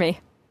enough for me.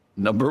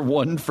 Number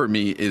 1 for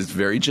me is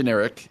very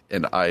generic,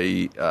 and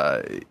I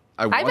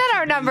bet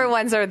our number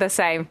 1s are the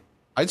same.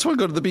 I just want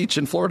to go to the beach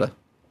in Florida.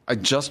 I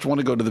just want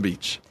to go to the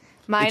beach.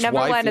 My number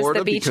 1 is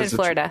the beach in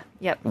Florida.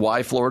 Yep.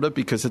 Why Florida?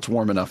 Because it's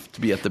warm enough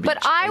to be at the beach. But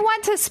I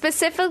want to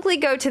specifically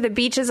go to the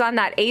beaches on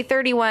that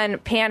 831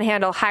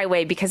 Panhandle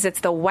Highway because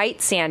it's the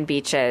white sand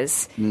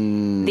beaches.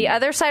 The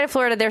other side of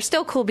Florida, there's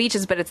still cool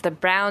beaches, but it's the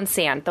brown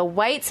sand. The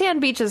white sand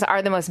beaches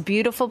are the most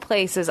beautiful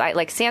places. I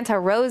like Santa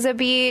Rosa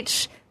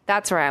Beach.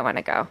 That's where I want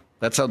to go.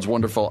 That sounds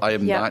wonderful. I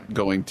am not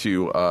going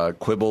to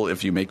quibble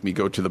if you make me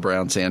go to the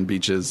brown sand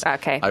beaches.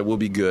 Okay. I will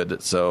be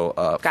good. So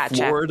gotcha.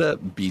 Florida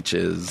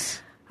beaches.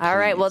 All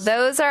right. Well,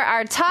 those are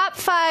our top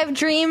 5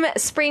 dream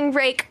spring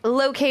break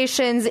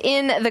locations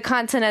in the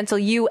continental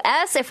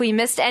U.S. If we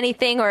missed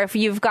anything or if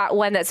you've got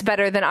one that's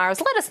better than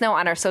ours, let us know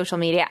on our social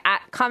media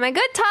at Common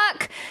Good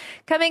Talk.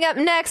 Coming up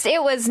next,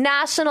 it was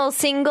National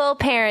Single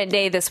Parent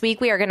Day this week.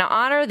 We are going to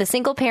honor the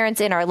single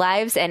parents in our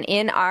lives and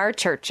in our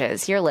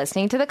churches. You're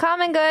listening to The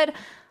Common Good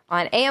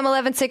on AM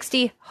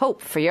 1160,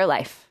 Hope for Your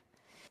Life.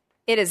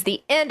 It is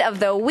the end of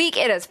the week.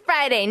 It is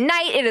Friday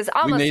night. It is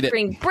almost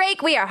spring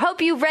break. We are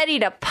hope you ready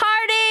to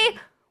party.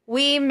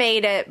 We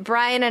made it.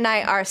 Brian and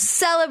I are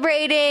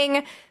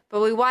celebrating,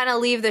 but we want to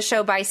leave the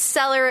show by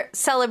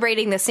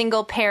celebrating the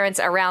single parents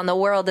around the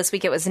world. This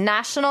week it was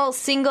National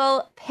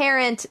Single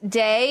Parent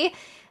Day.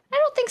 I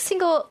don't think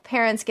single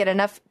parents get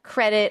enough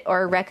credit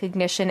or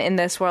recognition in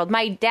this world.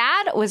 My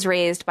dad was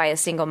raised by a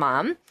single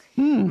mom.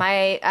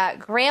 My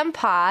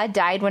grandpa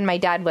died when my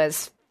dad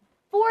was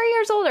 4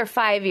 years old or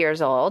 5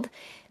 years old.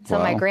 So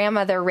my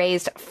grandmother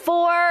raised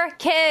 4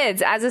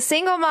 kids as a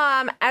single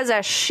mom, as a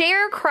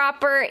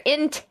sharecropper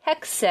in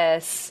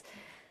Texas,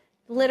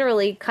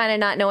 literally kind of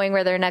not knowing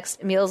where their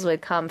next meals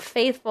would come.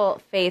 Faithful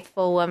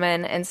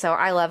woman. And so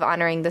I love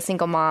honoring the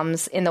single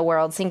moms in the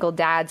world, single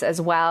dads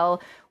as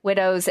well.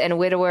 Widows and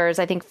widowers,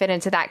 I think, fit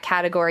into that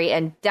category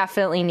and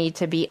definitely need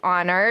to be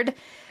honored.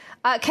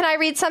 Can I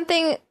read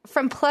something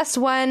from Plus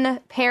One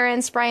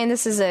Parents? Brian,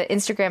 this is an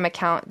Instagram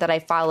account that I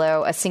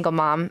follow, a single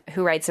mom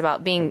who writes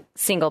about being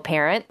single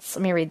parents.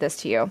 Let me read this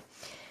to you.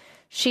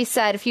 She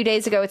said a few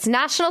days ago, it's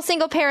National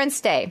Single Parents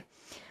Day.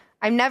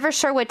 I'm never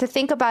sure what to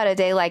think about a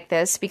day like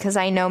this because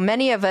I know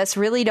many of us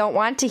really don't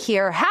want to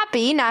hear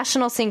Happy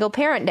National Single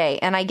Parent Day,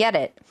 and I get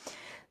it.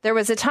 There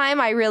was a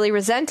time I really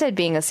resented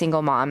being a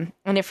single mom,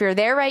 and if you're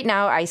there right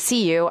now, I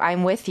see you,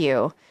 I'm with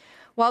you.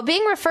 While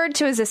being referred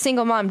to as a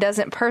single mom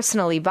doesn't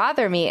personally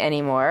bother me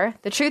anymore,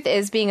 the truth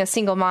is being a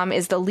single mom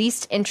is the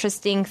least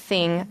interesting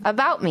thing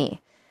about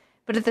me.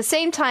 But at the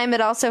same time,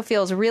 it also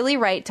feels really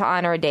right to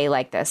honor a day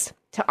like this,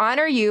 to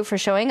honor you for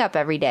showing up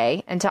every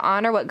day, and to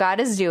honor what God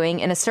is doing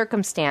in a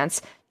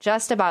circumstance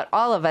just about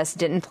all of us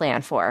didn't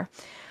plan for.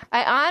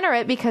 I honor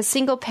it because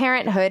single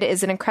parenthood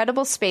is an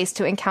incredible space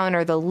to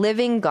encounter the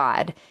living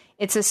God.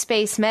 It's a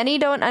space many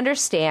don't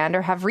understand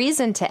or have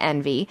reason to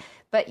envy,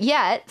 but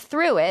yet,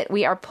 through it,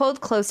 we are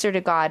pulled closer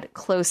to God,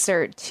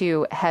 closer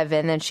to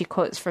heaven. And she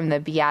quotes from the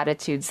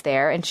Beatitudes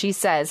there, and she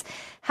says,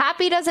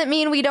 happy doesn't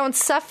mean we don't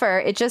suffer.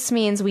 It just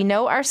means we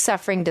know our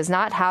suffering does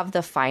not have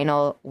the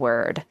final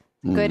word.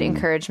 Good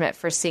encouragement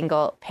for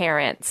single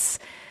parents.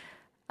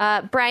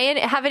 Brian,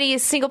 have any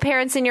single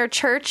parents in your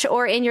church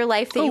or in your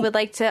life that you would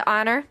like to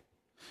honor?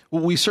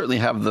 Well, we certainly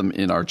have them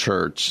in our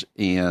church.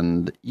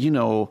 And,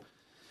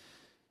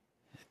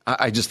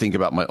 I just think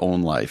about my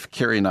own life.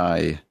 Carrie and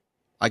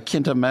I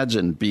can't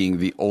imagine being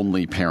the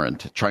only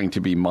parent trying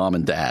to be mom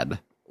and dad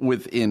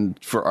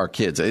for our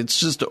kids. It's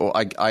just,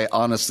 I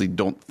honestly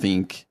don't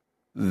think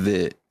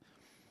that,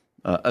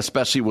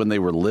 especially when they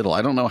were little,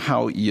 I don't know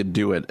how you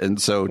do it.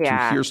 And so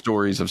to hear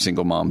stories of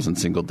single moms and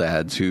single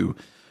dads who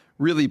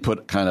really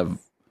put kind of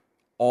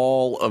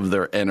all of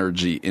their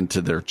energy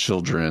into their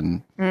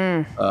children,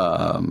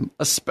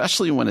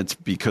 especially when it's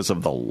because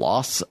of the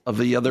loss of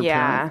the other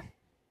parent.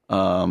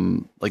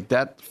 Like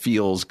that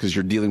feels, because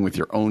you're dealing with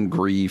your own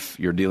grief,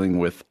 you're dealing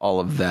with all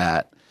of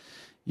that,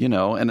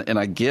 and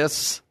I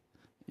guess,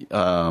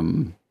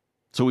 so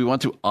we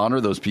want to honor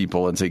those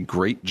people and say,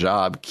 great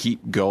job,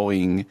 keep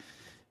going.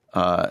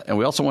 And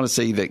we also want to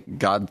say that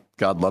God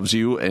loves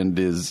you and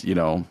is,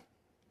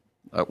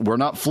 we're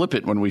not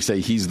flippant when we say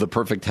he's the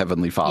perfect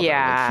heavenly father.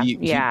 Yeah, he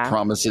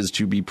promises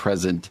to be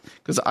present.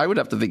 Because I would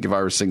have to think if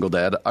I were a single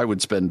dad, I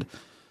would spend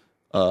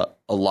a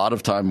lot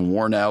of time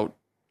worn out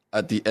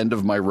at the end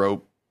of my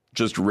rope,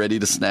 just ready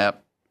to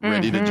snap,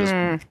 ready to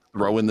just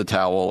throw in the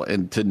towel,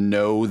 and to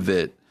know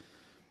that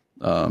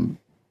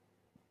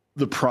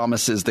the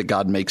promises that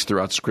God makes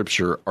throughout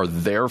Scripture are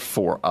there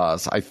for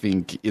us, I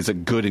think is a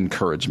good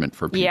encouragement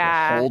for people.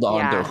 Hold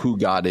on to who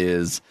God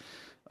is,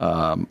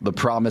 the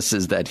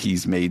promises that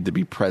he's made to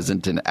be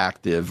present and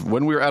active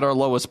when we're at our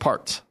lowest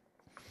parts.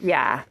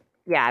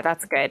 Yeah,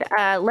 that's good.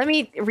 Let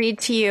me read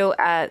to you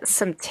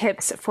some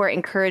tips for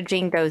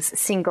encouraging those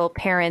single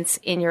parents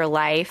in your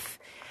life.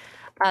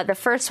 The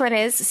first one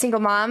is single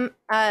mom,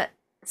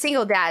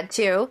 single dad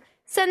too.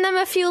 Send them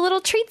a few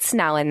little treats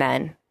now and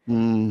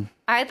then.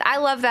 I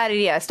love that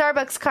idea. A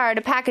Starbucks card,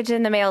 a package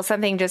in the mail,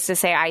 something just to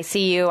say, I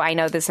see you. I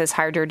know this is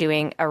hard. You're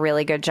doing a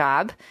really good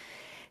job.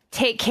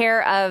 Take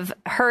care of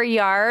her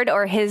yard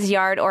or his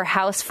yard or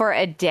house for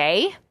a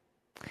day.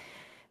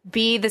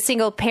 Be the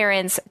single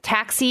parent's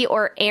taxi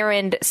or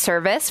errand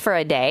service for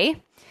a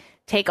day.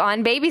 Take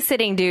on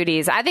babysitting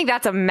duties. I think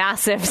that's a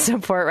massive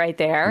support right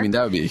there. I mean,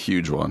 that would be a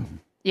huge one.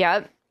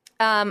 Yep.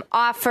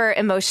 Offer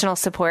emotional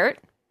support.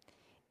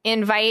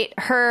 Invite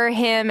her,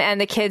 him,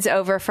 and the kids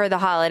over for the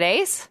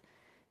holidays.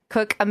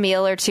 Cook a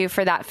meal or two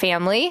for that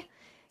family.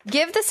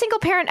 Give the single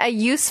parent a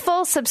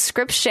useful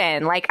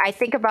subscription. Like, I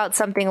think about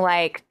something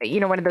like,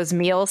 one of those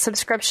meal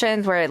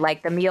subscriptions where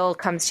like the meal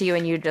comes to you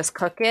and you just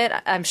cook it.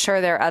 I'm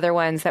sure there are other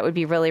ones that would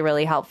be really,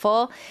 really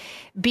helpful.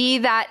 Be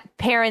that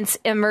parent's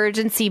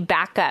emergency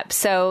backup.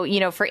 So,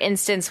 for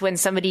instance, when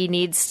somebody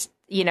needs,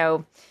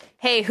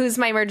 hey, who's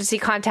my emergency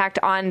contact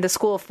on the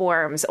school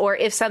forms? Or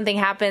if something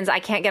happens, I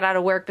can't get out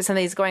of work, but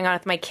something's going on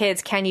with my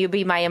kids, can you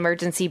be my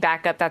emergency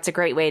backup? That's a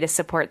great way to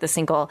support the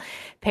single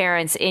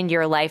parents in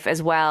your life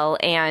as well.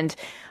 And,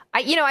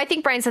 I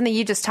think, Brian, something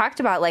you just talked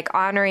about, like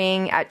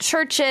honoring at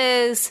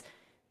churches,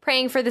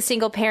 praying for the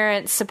single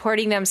parents,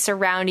 supporting them,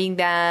 surrounding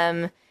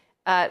them,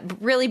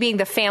 really being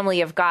the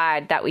family of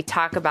God that we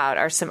talk about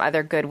are some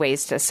other good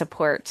ways to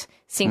support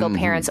single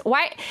parents.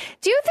 Why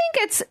do you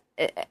think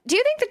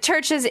the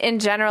churches in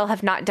general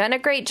have not done a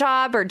great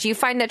job, or do you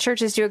find that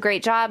churches do a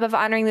great job of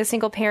honoring the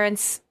single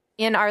parents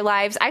in our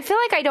lives? I feel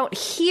like I don't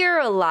hear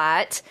a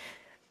lot,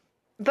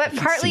 but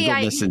partly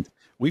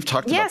we've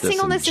talked about this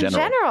singleness in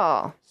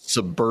general.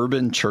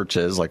 Suburban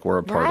churches, like we're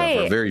a part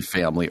of, are very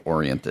family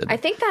oriented. I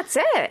think that's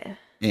it.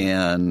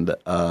 And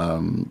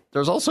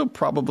there's also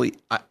probably,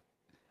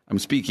 I'm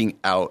speaking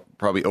out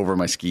probably over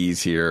my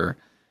skis here.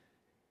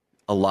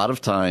 A lot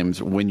of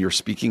times when you're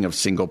speaking of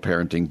single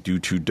parenting due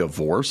to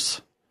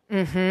divorce,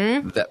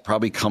 that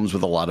probably comes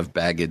with a lot of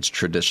baggage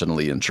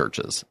traditionally in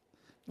churches.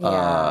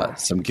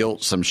 Some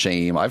guilt, some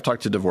shame. I've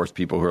talked to divorced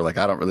people who are like,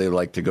 I don't really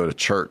like to go to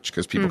church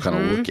because people kind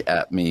of look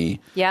at me.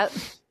 Yep.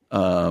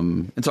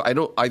 And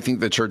so I think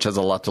the church has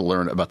a lot to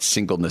learn about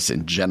singleness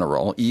in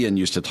general. Ian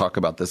used to talk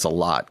about this a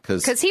lot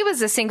because he was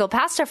a single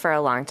pastor for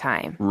a long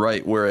time.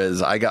 Right.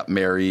 Whereas I got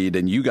married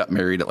and you got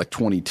married at like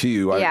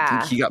 22. I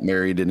think he got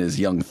married in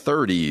his young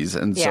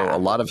 30s. And so a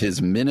lot of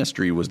his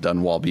ministry was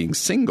done while being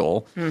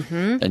single.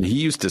 And he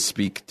used to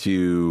speak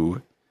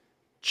to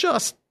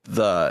just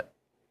the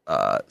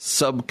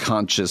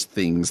subconscious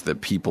things that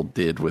people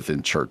did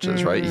within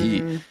churches, right?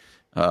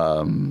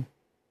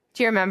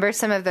 Do you remember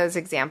some of those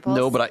examples?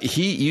 No, but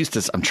he used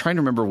to, I'm trying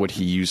to remember what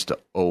he used to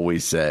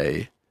always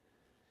say.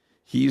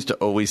 He used to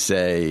always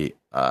say,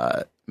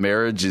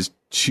 marriage is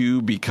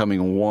two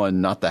becoming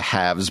one, not the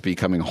halves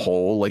becoming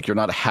whole. Like you're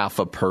not half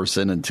a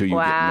person until you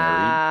get married.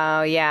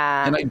 Wow,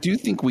 yeah. And I do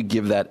think we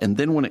give that. And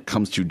then when it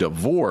comes to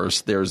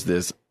divorce, there's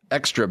this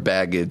extra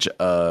baggage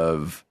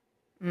of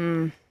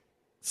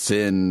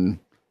sin.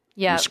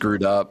 Yeah. You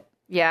screwed up.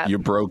 Yeah. You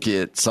broke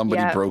it.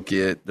 Somebody broke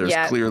it. There's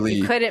clearly.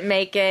 You couldn't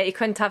make it. You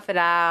couldn't tough it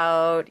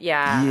out.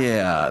 Yeah.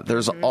 Yeah.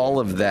 There's all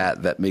of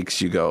that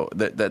makes you go,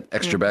 that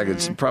extra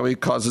baggage probably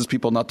causes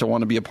people not to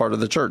want to be a part of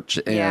the church.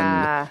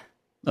 And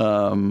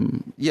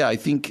I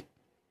think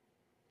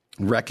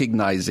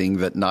recognizing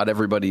that not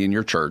everybody in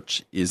your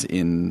church is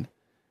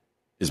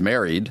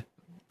married.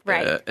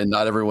 Right. And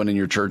not everyone in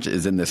your church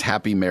is in this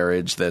happy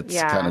marriage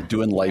that's kind of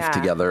doing life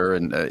together.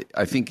 And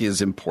I think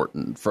is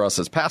important for us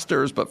as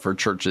pastors, but for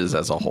churches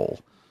as a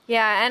whole.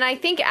 Yeah. And I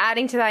think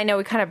adding to that, I know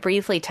we kind of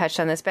briefly touched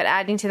on this, but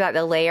adding to that,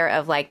 the layer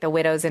of like the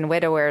widows and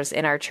widowers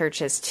in our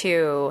churches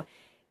too,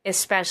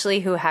 especially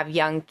who have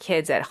young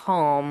kids at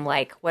home.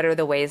 Like, what are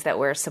the ways that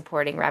we're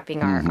supporting,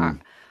 wrapping our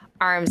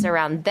arms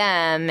around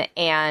them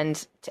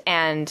and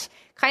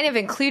kind of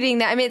including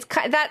that. I mean,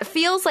 that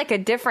feels like a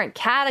different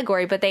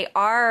category, but they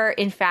are,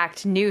 in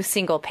fact, new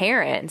single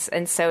parents.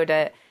 And so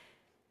to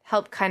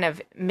help kind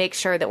of make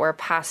sure that we're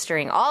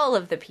pastoring all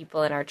of the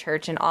people in our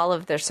church and all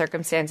of their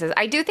circumstances.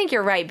 I do think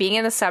you're right. Being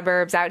in the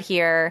suburbs out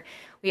here,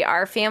 we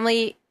are a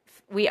family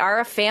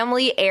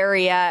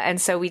area.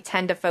 And so we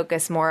tend to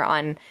focus more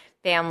on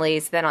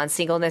families than on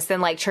singleness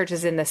than like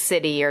churches in the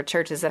city or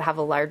churches that have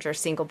a larger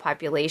single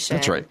population.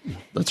 That's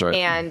right.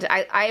 And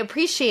I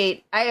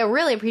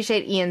really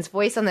appreciate Ian's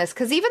voice on this,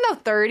 because even though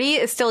 30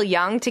 is still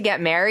young to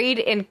get married,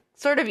 in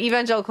sort of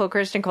evangelical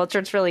Christian culture,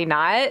 it's really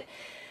not.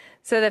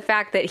 So the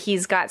fact that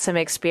he's got some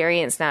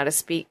experience now to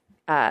speak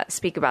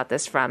about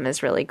this from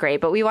is really great.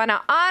 But we want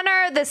to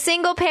honor the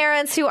single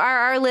parents who are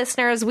our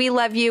listeners. We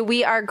love you.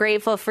 We are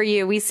grateful for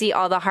you. We see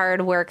all the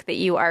hard work that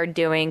you are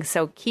doing.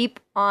 So keep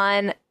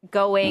on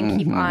going.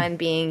 Keep on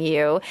being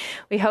you.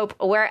 We hope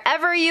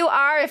wherever you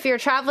are, if you're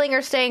traveling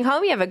or staying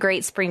home, you have a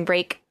great spring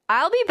break.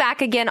 I'll be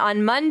back again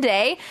on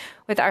Monday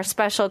with our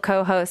special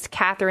co-host,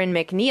 Catherine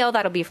McNeil.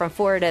 That'll be from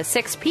 4 to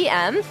 6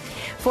 p.m.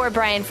 For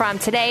Brian Fromm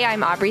today,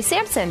 I'm Aubrey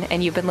Sampson,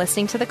 and you've been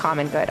listening to The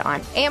Common Good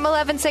on AM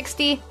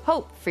 1160.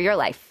 Hope for your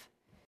life.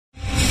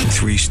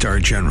 3-star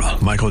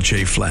General Michael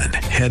J. Flynn,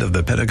 head of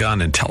the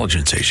Pentagon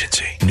Intelligence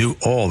Agency, knew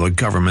all the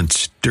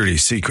government's dirty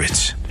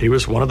secrets. He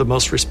was one of the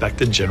most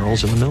respected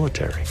generals in the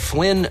military.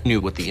 Flynn knew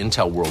what the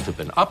intel world had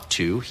been up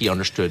to. He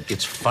understood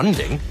its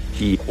funding.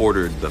 He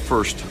ordered the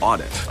first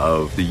audit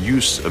of the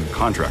use of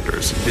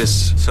contractors.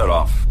 This set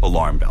off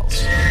alarm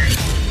bells.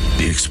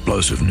 The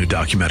explosive new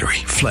documentary,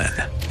 Flynn,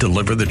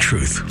 Deliver the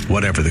Truth,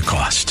 Whatever the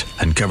Cost,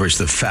 uncovers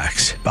the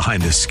facts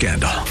behind this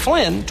scandal.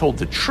 Flynn told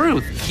the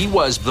truth. He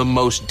was the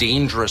most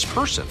dangerous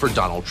person for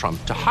Donald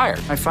Trump to hire.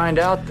 I find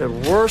out the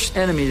worst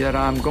enemy that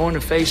I'm going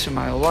to face in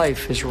my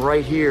life is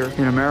right here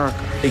in America.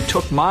 They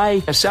took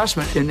my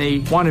assessment and they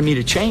wanted me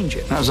to change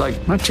it. And I was like,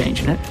 I'm not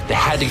changing it. They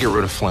had to get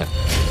rid of Flynn.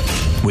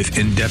 With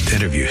in-depth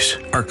interviews,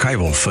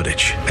 archival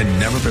footage, and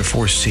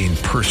never-before-seen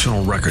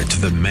personal records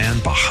of the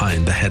man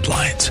behind the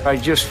headlines. I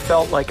just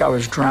felt like I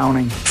was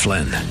drowning.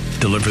 Flynn,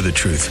 Deliver the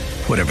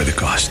Truth, Whatever the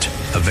Cost.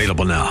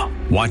 Available now.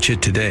 Watch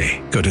it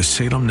today. Go to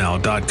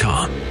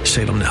salemnow.com.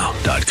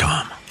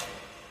 salemnow.com.